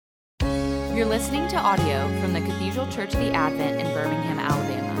You're listening to audio from the Cathedral Church of the Advent in Birmingham,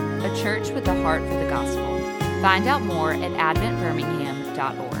 Alabama, a church with a heart for the gospel. Find out more at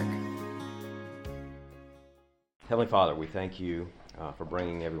adventbirmingham.org. Heavenly Father, we thank you for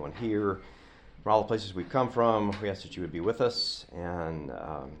bringing everyone here from all the places we've come from. We ask that you would be with us and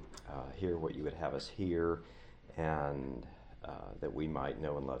hear what you would have us hear, and that we might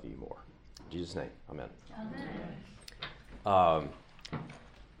know and love you more. In Jesus' name, amen. Amen.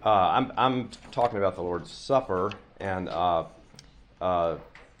 I'm talking about the Lord's Supper, and I'm kind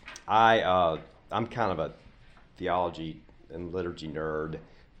of a theology and liturgy nerd,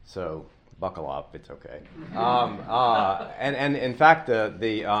 so buckle up, it's okay. And in fact,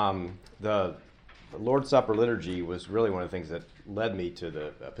 the Lord's Supper liturgy was really one of the things that led me to the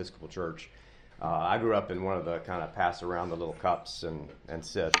Episcopal Church. I grew up in one of the kind of pass around the little cups and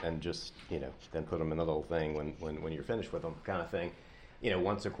sit and just, then put them in a little thing when you're finished with them kind of thing,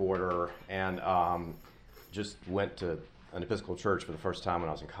 once a quarter, and just went to an Episcopal church for the first time when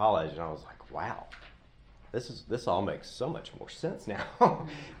I was in college, and I was like, wow, this all makes so much more sense now,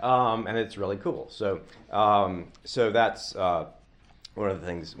 and it's really cool. So that's one of the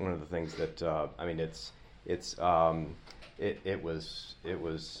things that it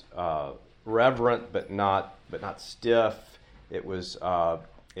was reverent but not stiff. It was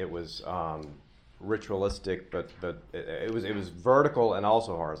ritualistic, but it was vertical and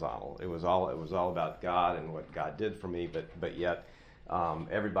also horizontal. It was all about God and what God did for me, but yet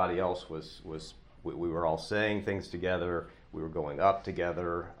everybody else was we were all saying things together. We were going up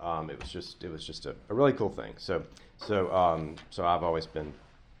together. It was just a really cool thing. So I've always been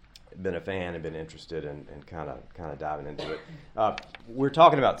a fan and been interested in kind of diving into it. We're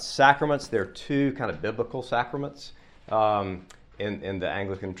talking about sacraments. There are two kind of biblical sacraments in the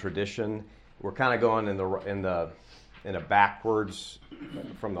Anglican tradition. We're kind of going in a backwards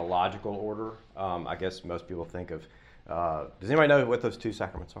from the logical order. I guess most people think of. Does anybody know what those two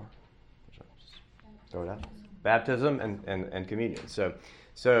sacraments are? Throw it out. Baptism and communion.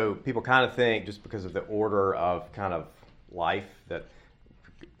 So people kind of think, just because of the order of kind of life, that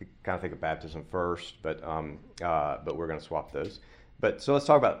kind of think of baptism first, but we're going to swap those. So let's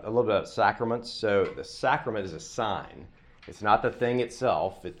talk about a little bit about sacraments. So the sacrament is a sign. It's not the thing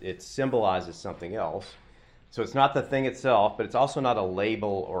itself. It symbolizes something else. So it's not the thing itself, but it's also not a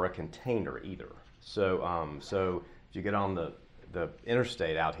label or a container either. So if you get on the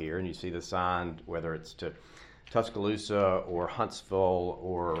interstate out here and you see the sign, whether it's to Tuscaloosa or Huntsville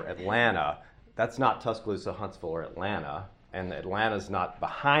or Atlanta, that's not Tuscaloosa, Huntsville, or Atlanta. And Atlanta's not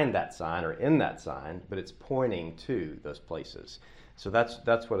behind that sign or in that sign, but it's pointing to those places. So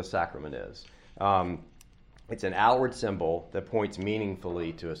that's what a sacrament is. It's an outward symbol that points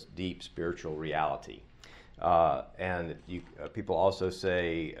meaningfully to a deep spiritual reality. And people also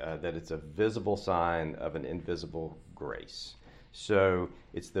say that it's a visible sign of an invisible grace. So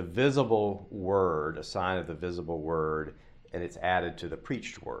it's the visible word, a sign of the visible word, and it's added to the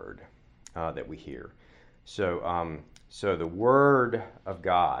preached word that we hear. So the Word of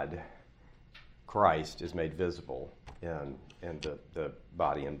God, Christ, is made visible, and the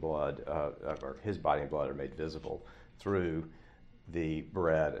body and blood, or His body and blood, are made visible through the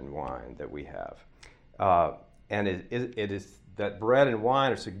bread and wine that we have. And it is that bread and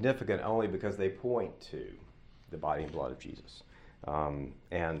wine are significant only because they point to the body and blood of Jesus. And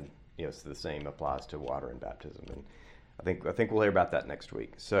so the same applies to water and baptism. And I think we'll hear about that next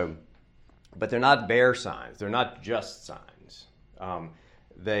week. But they're not bare signs. They're not just signs.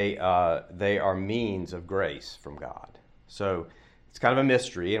 They are means of grace from God. So it's kind of a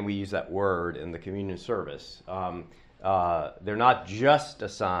mystery, and we use that word in the communion service. They're not just a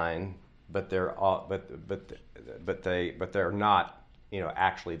sign, but they're not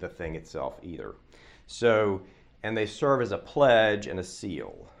actually the thing itself either. So, and they serve as a pledge and a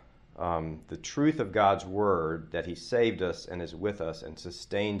seal. The truth of God's word, that He saved us and is with us and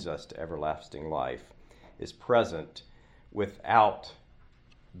sustains us to everlasting life, is present without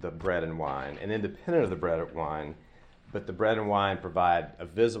the bread and wine and independent of the bread and wine, but the bread and wine provide a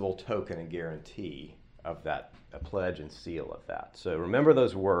visible token and guarantee of that, a pledge and seal of that. So remember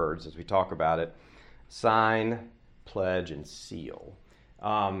those words as we talk about it: sign, pledge, and seal.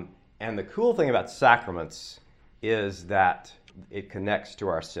 And the cool thing about sacraments is that it connects to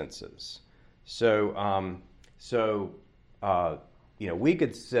our senses. So we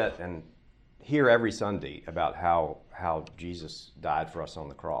could sit and hear every Sunday about how Jesus died for us on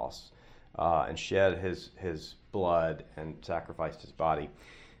the cross and shed his blood and sacrificed his body.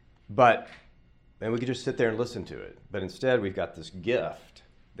 And we could just sit there and listen to it. But instead, we've got this gift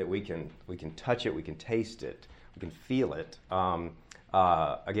that we can touch it, we can taste it, we can feel it,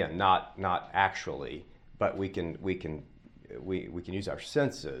 again, not actually, but we can use our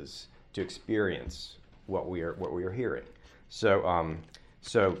senses to experience what we are hearing. So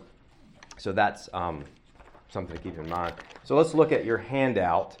that's something to keep in mind. So let's look at your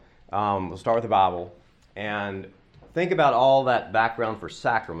handout. We'll start with the Bible and think about all that background for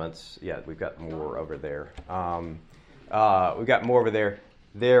sacraments. Yeah, we've got more over there. We've got more over there.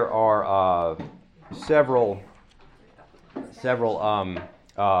 There are several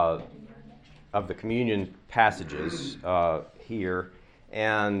of the communion passages here,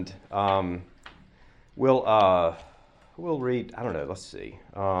 and we'll read. I don't know. Let's see.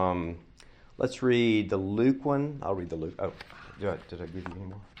 Let's read the Luke one. I'll read the Luke. Oh, did I give you any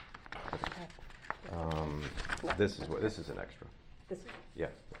more? This is an extra. Yeah.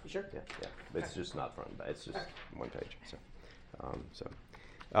 You sure? Yeah. It's just not front, but it's just one page.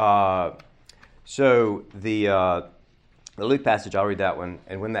 So the Luke passage, I'll read that one.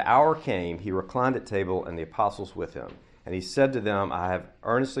 And when the hour came, he reclined at table, and the apostles with him. And he said to them, I have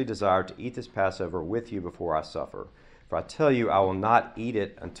earnestly desired to eat this Passover with you before I suffer. For I tell you, I will not eat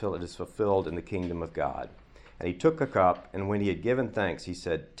it until it is fulfilled in the kingdom of God. And he took a cup, and when he had given thanks, he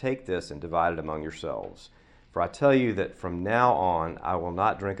said, take this and divide it among yourselves. For I tell you that from now on I will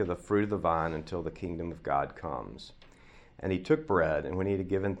not drink of the fruit of the vine until the kingdom of God comes. And he took bread, and when he had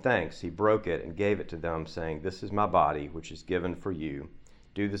given thanks, he broke it and gave it to them, saying, this is my body, which is given for you.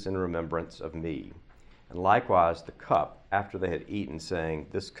 Do this in remembrance of me. And likewise the cup, after they had eaten, saying,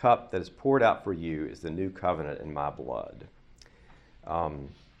 this cup that is poured out for you is the new covenant in my blood.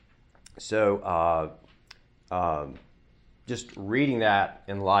 Just reading that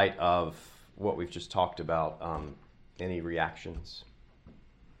in light of what we've just talked about, any reactions?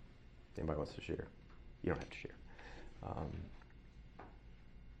 Anybody wants to share? You don't have to share.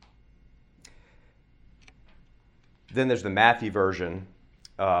 Then there's the Matthew version,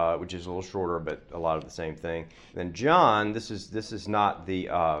 which is a little shorter, but a lot of the same thing. Then John, this is not the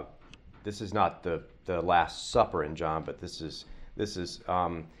Last Supper in John, but this is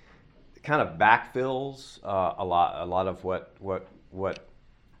kind of backfills a lot of what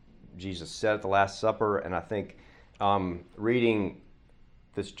Jesus said at the Last Supper, and I think reading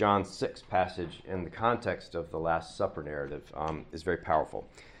this John 6 passage in the context of the Last Supper narrative is very powerful.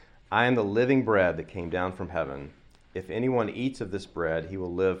 I am the living bread that came down from heaven. If anyone eats of this bread, he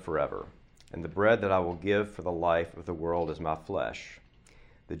will live forever. And the bread that I will give for the life of the world is my flesh.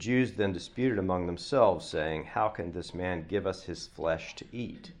 The Jews then disputed among themselves, saying, how can this man give us his flesh to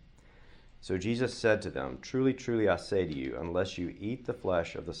eat? So Jesus said to them, truly, truly, I say to you, unless you eat the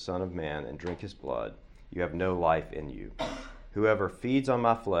flesh of the Son of Man and drink his blood, you have no life in you. Whoever feeds on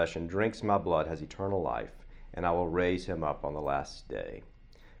my flesh and drinks my blood has eternal life, and I will raise him up on the last day.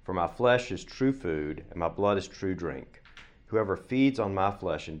 For my flesh is true food, and my blood is true drink. Whoever feeds on my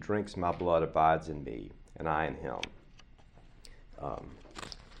flesh and drinks my blood abides in me, and I in him. All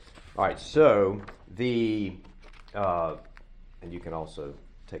right, so and you can also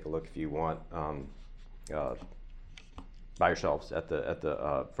take a look if you want by yourselves at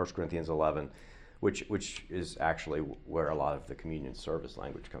the 1 Corinthians 11, which is actually where a lot of the communion service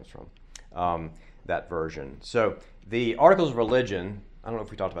language comes from, that version. So the Articles of Religion, I don't know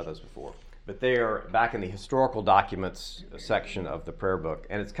if we talked about those before, but they are back in the historical documents section of the prayer book,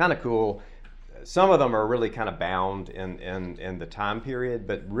 and it's kind of cool. Some of them are really kind of bound in the time period,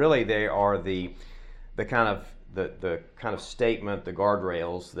 but really they are the kind of statement, the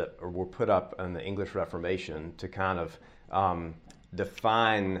guardrails that were put up in the English Reformation to kind of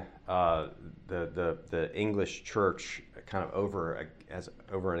define the English Church kind of over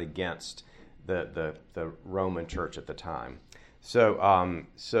and against the Roman Church at the time. So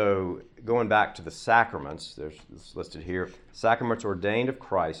going back to the sacraments, it's listed here. Sacraments ordained of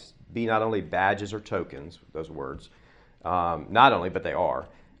Christ be not only badges or tokens, those words, not only, but they are,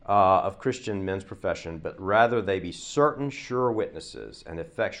 of Christian men's profession, but rather they be certain sure witnesses and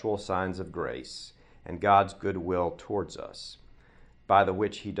effectual signs of grace and God's good will towards us, by the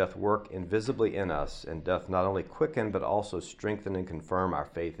which he doth work invisibly in us, and doth not only quicken, but also strengthen and confirm our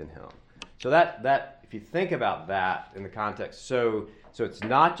faith in him. So that if you think about that in the context, so it's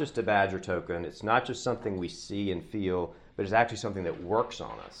not just a badge or token, it's not just something we see and feel, but it's actually something that works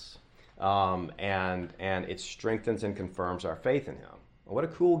on us, and it strengthens and confirms our faith in him. What a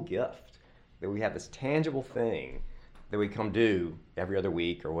cool gift that we have this tangible thing that we come do every other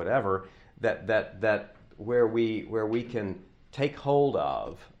week or whatever, that where we can take hold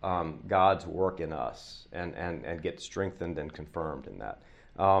of God's work in us and get strengthened and confirmed in that.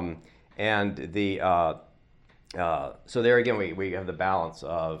 So there again we have the balance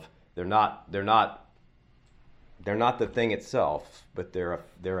of they're not the thing itself, but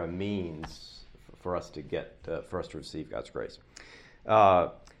they're a means for us to get for us to receive God's grace.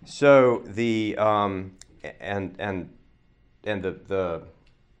 So the and the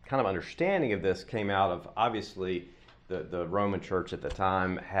kind of understanding of this came out of, obviously, the Roman Church at the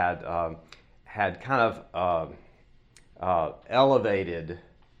time had kind of elevated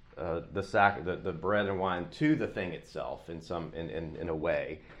the bread and wine to the thing itself in a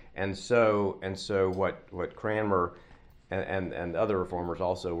way, and so what Cranmer and other reformers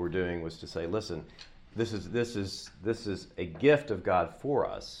also were doing was to say, listen, this is a gift of God for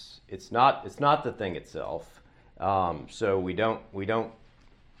us. It's not the thing itself. So we don't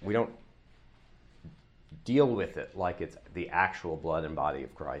deal with it like it's the actual blood and body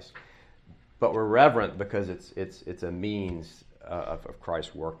of Christ, but we're reverent because it's a means of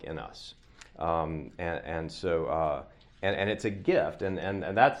Christ's work in us, and so it's a gift, and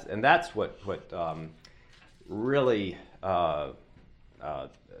that's what really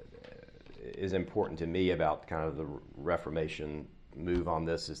is important to me about kind of the Reformation move on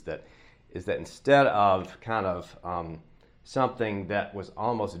this is that instead of kind of something that was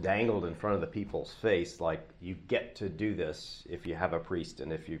almost dangled in front of the people's face, like you get to do this if you have a priest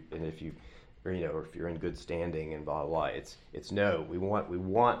and if you or, or if you're in good standing and blah blah blah. It's no, we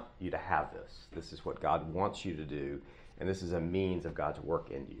want you to have this. This is what God wants you to do, and this is a means of God's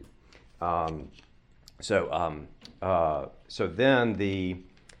work in you. So then the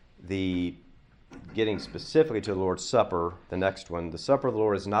getting specifically to the Lord's Supper, the next one, the Supper of the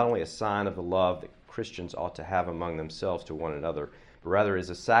Lord is not only a sign of the love that Christians ought to have among themselves to one another, but rather is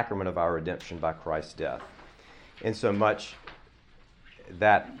a sacrament of our redemption by Christ's death, insomuch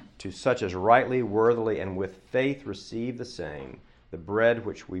that to such as rightly, worthily, and with faith receive the same, the bread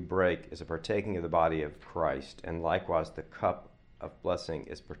which we break is a partaking of the body of Christ, and likewise the cup of blessing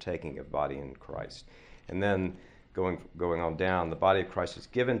is partaking of body in Christ. And then going on down, the body of Christ is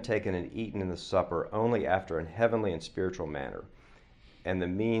given, taken, and eaten in the supper only after an heavenly and spiritual manner, and the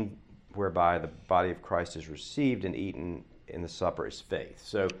mean whereby the body of Christ is received and eaten in the supper is faith.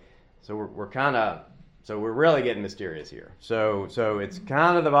 So we're really getting mysterious here. So it's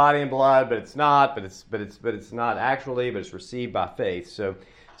kind of the body and blood, but it's not. But it's not actually. But it's received by faith. So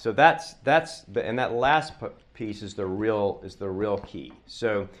that's and that last piece is the real key.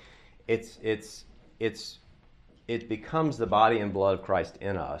 So it becomes the body and blood of Christ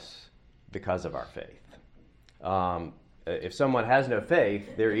in us because of our faith. If someone has no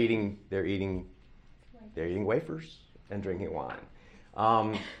faith, they're eating wafers and drinking wine,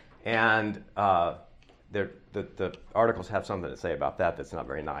 and the articles have something to say about that that's not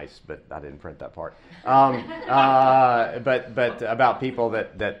very nice, but I didn't print that part. But about people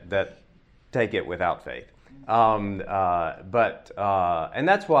that take it without faith, and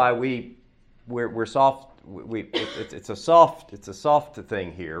that's why we're soft. It's a soft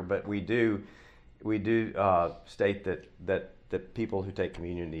thing here, but we do state that people who take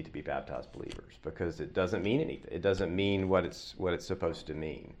communion need to be baptized believers, because it doesn't mean anything. It doesn't mean what it's supposed to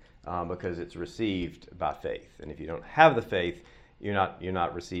mean, because it's received by faith. And if you don't have the faith, you're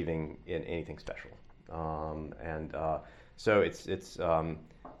not receiving anything special. So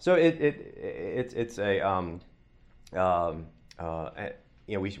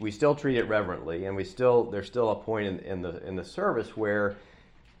we still treat it reverently, and there's still a point in the service where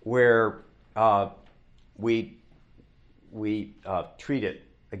we treat it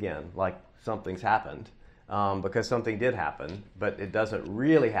again like something's happened, because something did happen, but it doesn't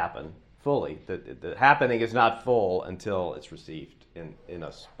really happen fully. The happening is not full until it's received in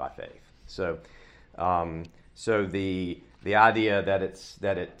us by faith. So the idea that it's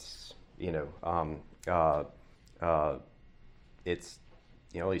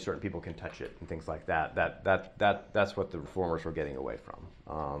only certain people can touch it and things like that's what the reformers were getting away from,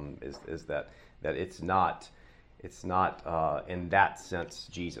 is that it's not in that sense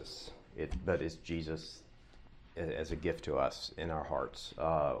Jesus, but it's Jesus as a gift to us in our hearts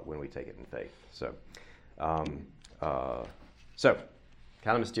when we take it in faith. So kind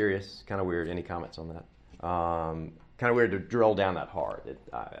of mysterious, kind of weird. Any comments on that? Kind of weird to drill down that hard,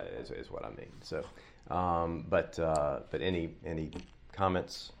 is what I mean. So, but any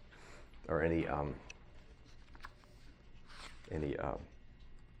comments or any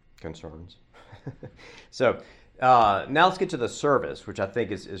concerns? So now let's get to the service, which I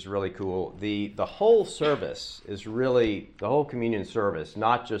think is really cool. The whole service is really the whole communion service,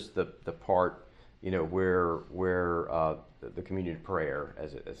 not just the part where the communion prayer,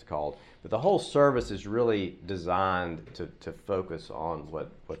 as it's called, but the whole service is really designed to focus on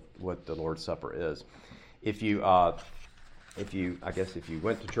what the Lord's Supper is. If you went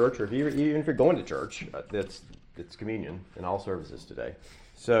to church, or even if you're going to church, it's communion in all services today.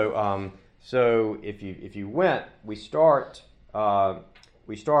 So if you went, we start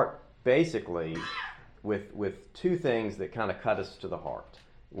basically with two things that kind of cut us to the heart.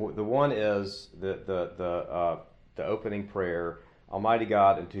 The one is the opening prayer, Almighty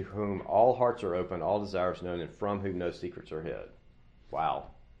God, into whom all hearts are open, all desires known, and from whom no secrets are hid. Wow.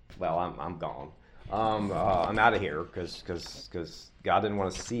 Well, I'm gone. I'm out of here because God didn't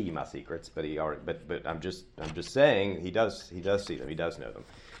want to see my secrets, but He already. But I'm just saying He does see them. He does know them.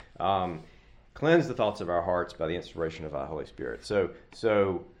 Cleanse the thoughts of our hearts by the inspiration of the Holy Spirit. So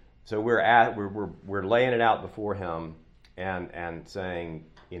we're laying it out before Him and saying,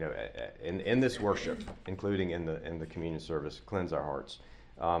 in this worship, including in the communion service, cleanse our hearts.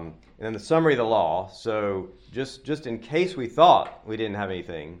 And then the summary of the law. So just in case we thought we didn't have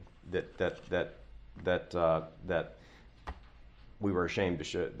anything that we were ashamed to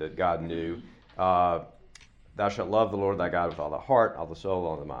show that God knew, thou shalt love the Lord thy God with all the heart, all the soul,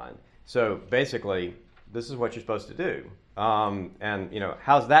 all the mind. So basically, this is what you're supposed to do. And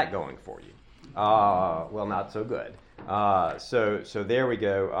how's that going for you? Well, not so good. So there we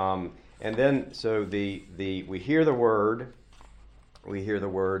go. And then so we hear the word. We hear the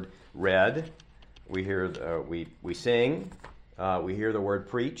word read. We hear we sing. We hear the word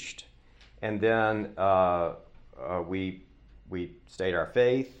preached, and then we state our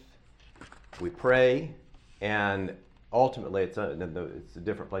faith. We pray, and ultimately it's the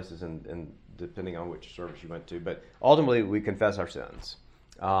different places and depending on which service you went to. But ultimately we confess our sins.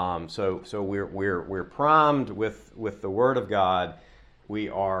 So we're primed with the Word of God. We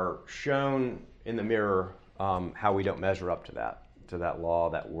are shown in the mirror how we don't measure up to that law,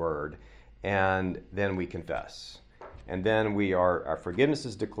 that word, and then we confess. And then our forgiveness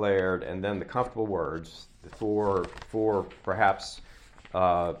is declared, and then the comfortable words for perhaps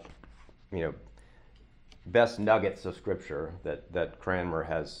best nuggets of Scripture that Cranmer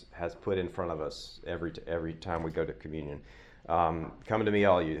has put in front of us every time we go to communion. Come to me,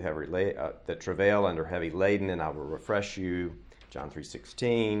 all you that travail and are heavy laden, and I will refresh you. John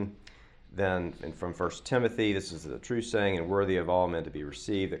 3:16. Then, and from 1 Timothy, this is the true saying and worthy of all men to be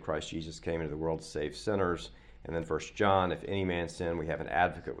received, that Christ Jesus came into the world to save sinners. And then 1 John, if any man sin, we have an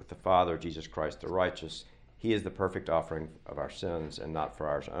advocate with the Father, Jesus Christ the righteous. He is the perfect offering of our sins, and not for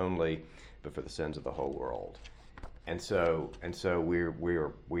ours only, but for the sins of the whole world. And so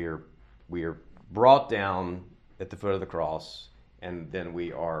we're brought down at the foot of the cross, and then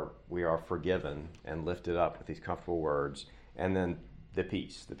we are forgiven and lifted up with these comfortable words, and then the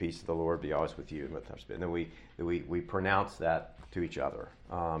peace of the Lord be always with you and with our spirit. And then we pronounce that to each other,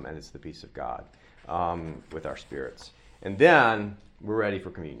 and it's the peace of God with our spirits. And then we're ready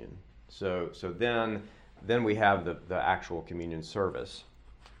for communion. So then we have the actual communion service,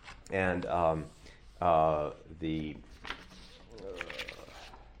 and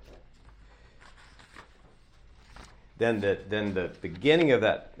then the beginning of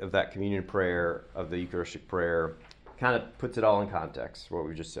that communion prayer, of the Eucharistic prayer, kind of puts it all in context, what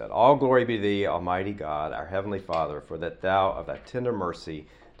we just said. All glory be to thee, Almighty God, our heavenly Father, for that thou of thy tender mercy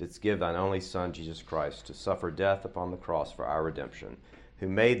didst give thine only Son, Jesus Christ, to suffer death upon the cross for our redemption, who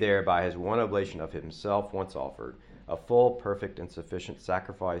made there by his one oblation of himself once offered, a full, perfect, and sufficient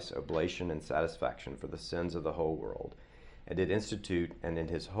sacrifice, oblation, and satisfaction for the sins of the whole world, and did institute, and in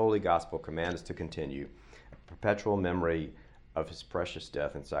his holy gospel command us to continue, a perpetual memory of his precious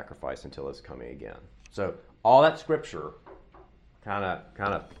death and sacrifice until his coming again. So all that Scripture kind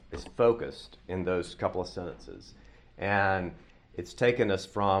of is focused in those couple of sentences, and it's taken us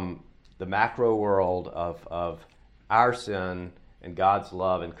from the macro world of our sin and God's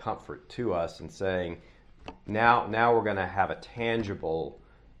love and comfort to us, and saying, now we're going to have a tangible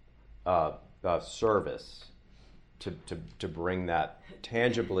service to bring that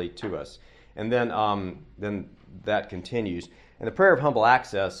tangibly to us, and then that continues. And the prayer of humble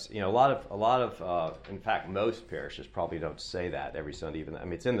access, a lot of, in fact, most parishes probably don't say that every Sunday. Even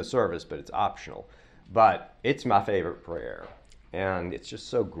it's in the service, but it's optional. But it's my favorite prayer, and it's just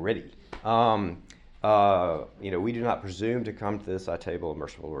so gritty. We do not presume to come to this thy table,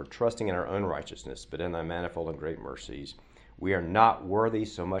 merciful Lord, trusting in our own righteousness, but in thy manifold and great mercies. We are not worthy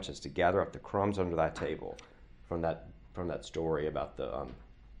so much as to gather up the crumbs under thy table. From that story about the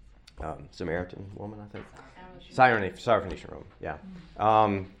Samaritan woman, I think. Syrophoenician woman, yeah.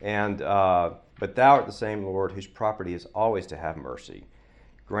 But thou art the same Lord, whose property is always to have mercy.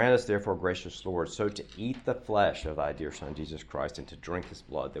 Grant us, therefore, gracious Lord, so to eat the flesh of thy dear Son, Jesus Christ, and to drink his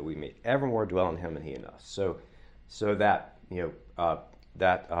blood, that we may evermore dwell in him and he in us. So that,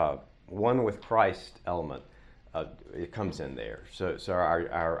 that one with Christ element, it comes in there. So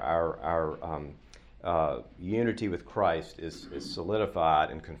unity with Christ is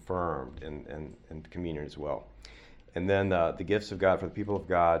solidified and confirmed in communion as well. And then the gifts of God for the people of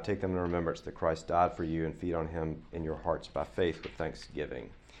God, take them in remembrance that Christ died for you and feed on him in your hearts by faith with thanksgiving.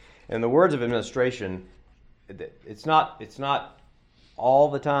 And the words of administration, it's not all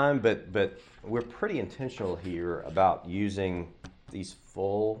the time, but we're pretty intentional here about using these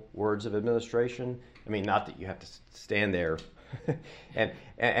full words of administration. I mean, not that you have to stand there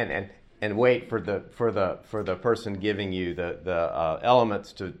and wait for the person giving you the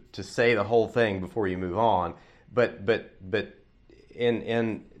elements to say the whole thing before you move on. But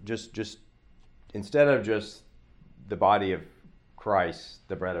in just instead of just the body of Christ,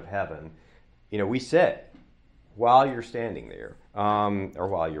 the bread of heaven, we say while you're standing there, or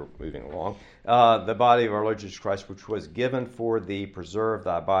while you're moving along, the body of our Lord Jesus Christ, which was given for thee, preserve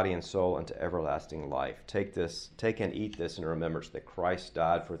thy body and soul unto everlasting life. Take and eat this in remembrance that Christ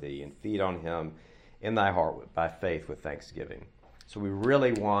died for thee, and feed on him in thy heart by faith with thanksgiving. So we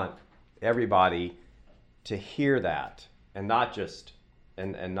really want everybody to hear that, and not just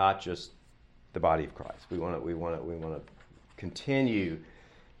the body of Christ. We want to continue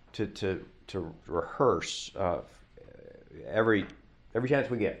to rehearse every chance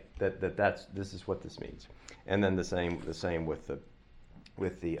we get this is what this means, and then the same with the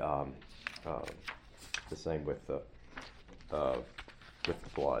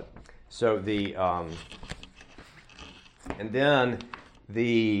blood. So and then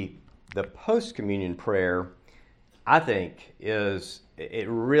the post communion prayer, I think, is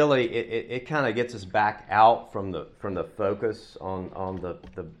it kind of gets us back out from the focus on the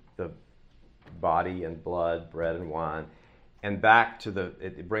body and blood, bread and wine, and back to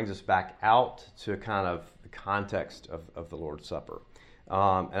it brings us back out to kind of the context of the Lord's Supper.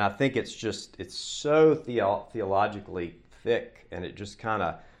 And I think it's so theologically thick, and it just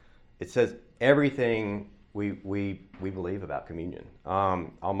it says everything we believe about communion.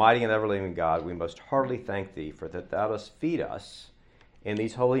 Almighty and ever-living God, we most heartily thank thee for that thou dost feed us in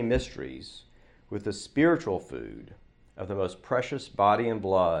these holy mysteries with the spiritual food of the most precious body and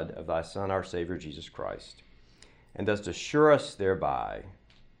blood of thy Son, our Savior, Jesus Christ, and dost assure us thereby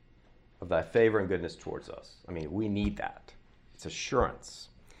of thy favor and goodness towards us. I mean, we need that. It's assurance.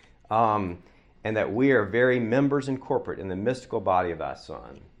 And that we are very members and corporate in the mystical body of thy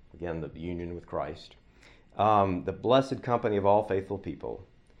Son, again, the union with Christ, the blessed company of all faithful people,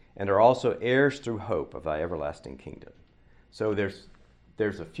 and are also heirs through hope of thy everlasting kingdom. So there's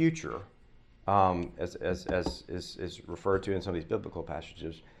a future, as is referred to in some of these biblical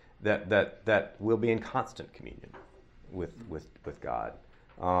passages, that will be in constant communion with God,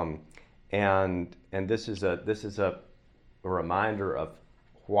 and this is a reminder of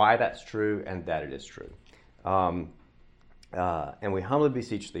why that's true and that it is true. And we humbly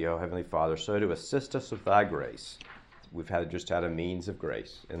beseech thee, O Heavenly Father, so to assist us with thy grace. We've just had a means of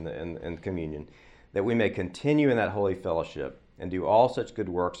grace in communion, that we may continue in that holy fellowship and do all such good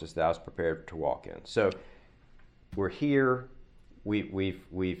works as thou hast prepared to walk in. So we're here,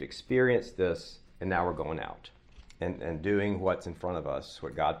 we've experienced this, and now we're going out and doing what's in front of us,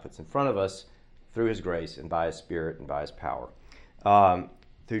 what God puts in front of us through his grace and by his Spirit and by his power.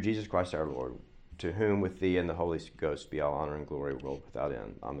 Through Jesus Christ our Lord, to whom with thee and the Holy Ghost be all honor and glory, world without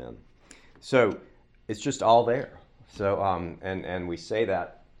end. Amen. So it's just all there. So and we say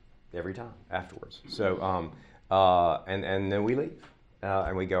that every time afterwards. So and then we leave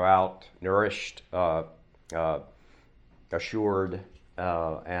and we go out nourished, assured,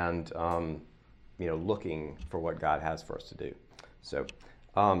 and looking for what God has for us to do. So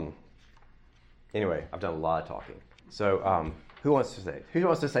anyway, I've done a lot of talking. So who wants to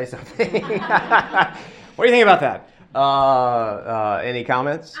say something? What do you think about that? Any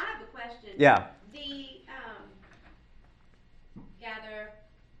comments? I have a question. Yeah. The gather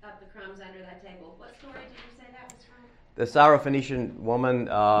up the crumbs under that table. What story did you say that was from? The Syrophoenician woman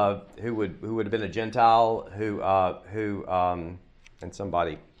who would have been a Gentile who and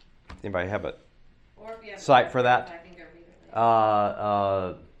somebody. Anybody have a cite for that? I can go read it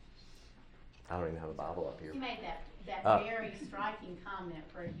later. I don't even have a Bible up here. He made that very striking comment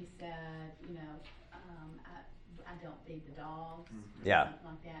where he said, I don't feed the dogs, Yeah. something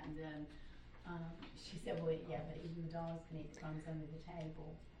like that, and then she said, well, yeah, but even the dogs can eat the crumbs under the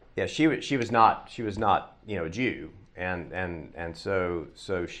table. Yeah, she was not a Jew, and so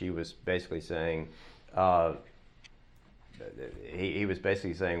she was basically saying, he was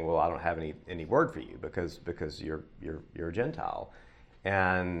basically saying, well, I don't have any word for you because you're a Gentile.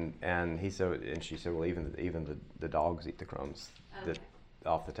 And she said, well, even the dogs eat the crumbs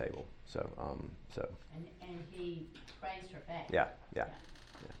off the table. So And he praised her faith. Yeah.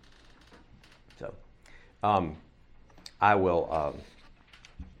 So I will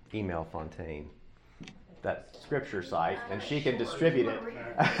email Fontaine that scripture site, and she can distribute it.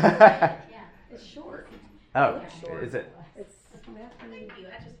 It's short. Oh, is it? It's Matthew. Thank you.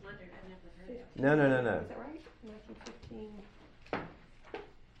 I just wondered. I've never heard it. No. Is that right? Matthew 15,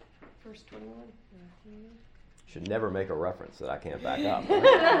 verse 21. Should never make a reference that I can't back up.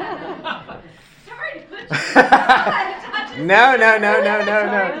 Sorry to put you. No. And I thought,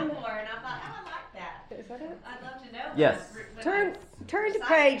 I like that. Is that it? I'd love to know. Yes. when Turn to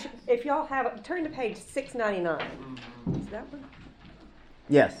page, if y'all have it, turn to page 699. Is that one?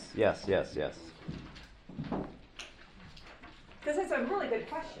 Yes. Because it's a really good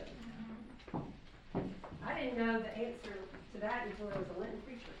question. I didn't know the answer to that until there was a Lenten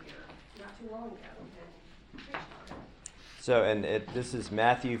preacher here not too long ago. And preached on it. So, and this is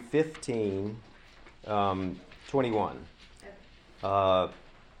Matthew 15, 21.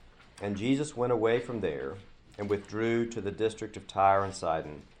 And Jesus went away from there and withdrew to the district of Tyre and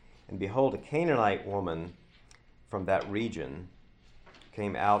Sidon. And behold, a Canaanite woman from that region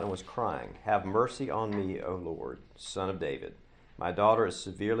came out and was crying, "Have mercy on me, O Lord, Son of David. My daughter is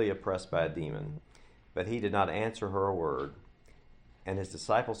severely oppressed by a demon." But he did not answer her a word. And his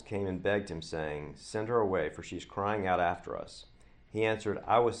disciples came and begged him, saying, "Send her away, for she is crying out after us." He answered,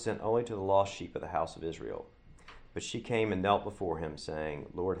 "I was sent only to the lost sheep of the house of Israel." But she came and knelt before him, saying,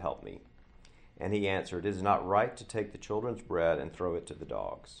 "Lord, help me." And he answered, "It is not right to take the children's bread and throw it to the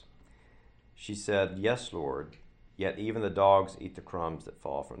dogs." She said, "Yes, Lord, yet even the dogs eat the crumbs that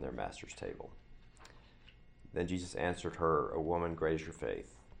fall from their master's table." Then Jesus answered her, "O woman, great is your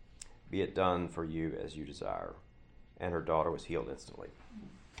faith. Be it done for you as you desire." And her daughter was healed instantly.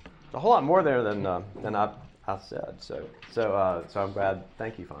 There's a whole lot more there than I said. So I'm glad.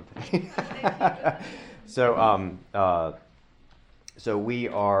 Thank you, Fontaine. So we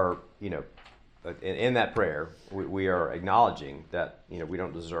are, in that prayer, we are acknowledging that we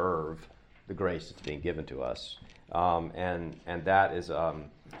don't deserve the grace that's being given to us, and that is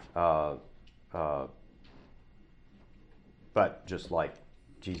but just like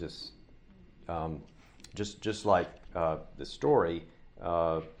Jesus, just like the story,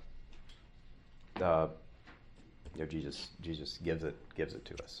 Jesus gives it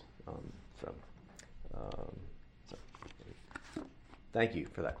to us. So thank you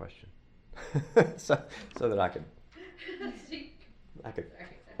for that question. so that I could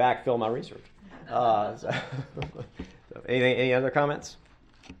backfill my research. So any other comments?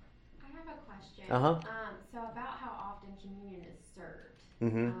 I have a question. Uh-huh. So about how often communion is served.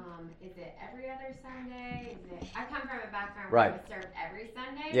 Mm-hmm. Is it every other Sunday? I come from a background Right. where it was served every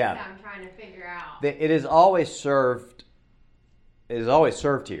Sunday, Yeah. so I'm trying to figure out. It is always served. It is always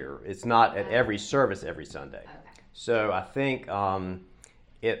served here. It's not at every service every Sunday. Okay. So I think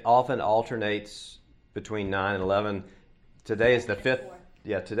it often alternates between 9 and 11. Today is the fifth.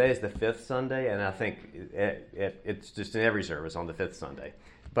 Yeah, today is the fifth Sunday, and I think it's just in every service on the fifth Sunday.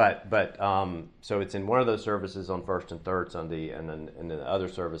 But so it's in one of those services on first and third Sunday, and then the other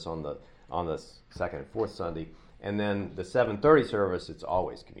service on the second and fourth Sunday, and then the 7:30 service. It's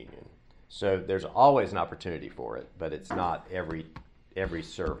always communion. So there's always an opportunity for it, but it's not every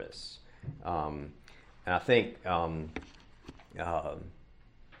service. And I think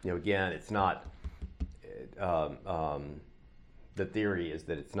again, it's not. The theory is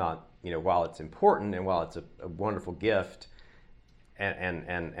that it's not. While it's important and while it's a wonderful gift.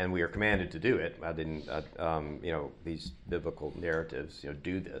 And we are commanded to do it. These biblical narratives,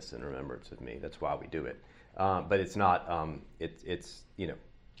 do this in remembrance of me. That's why we do it. But it's not. It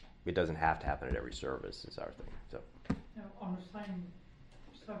doesn't have to happen at every service. Is our thing. So. Now, on the same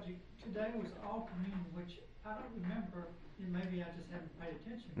subject, today was all communion, which I don't remember. Maybe I just haven't paid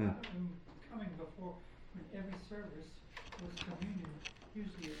attention. I don't remember coming before when every service was communion.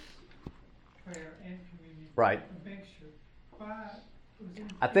 Usually it's prayer and communion. Right. A mixture. Why?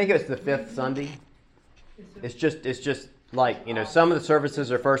 I think it's the fifth Sunday. It's just like some of the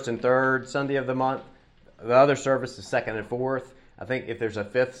services are first and third Sunday of the month. The other service is second and fourth. I think if there's a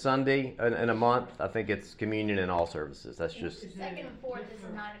fifth Sunday in a month, I think it's communion in all services. That's just. Second and fourth is the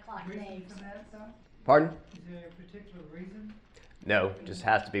 9 o'clock reason days. for that, though? Pardon? Is there a particular reason? No, just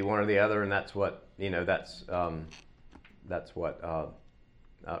has to be one or the other, and that's what That's what.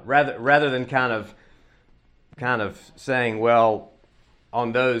 Rather than kind of saying, well,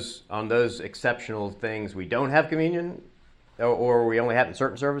 on those exceptional things we don't have communion, or we only have it in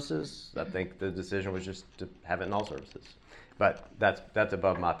certain services. I think the decision was just to have it in all services. But that's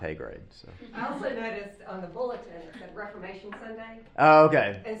above my pay grade. So. I also noticed on the bulletin it said Reformation Sunday. Oh,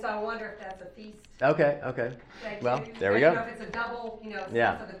 okay. And so I wonder if that's a feast. Okay. Day Well, too. there we You go. know, if it's a double,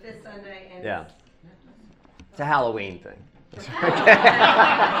 Yeah. for the fifth Sunday. And Yeah. It's a Halloween thing.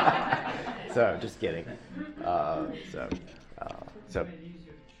 So, just kidding. So. Made it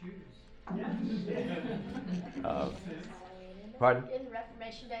easier to choose. Pardon? In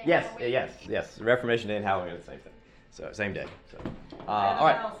Reformation Day. Yes, Halloween. yes. Reformation Day and Halloween are the same thing. So, same day. So, all Anything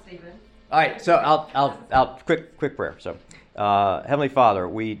right. else, Stephen? All right, so I'll quick prayer. So, Heavenly Father,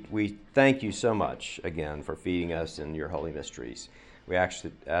 we thank you so much again for feeding us in your holy mysteries. We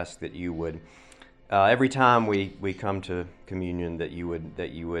actually ask that you would, every time we come to communion, that you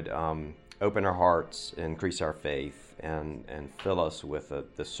would open our hearts, increase our faith, and fill us with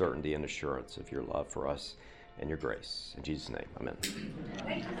the certainty and assurance of your love for us and your grace. In Jesus' name, amen.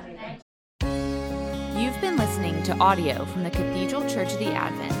 You've been listening to audio from the Cathedral Church of the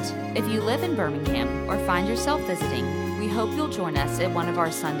Advent. If you live in Birmingham or find yourself visiting, we hope you'll join us at one of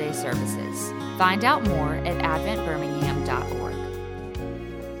our Sunday services. Find out more at adventbirmingham.org.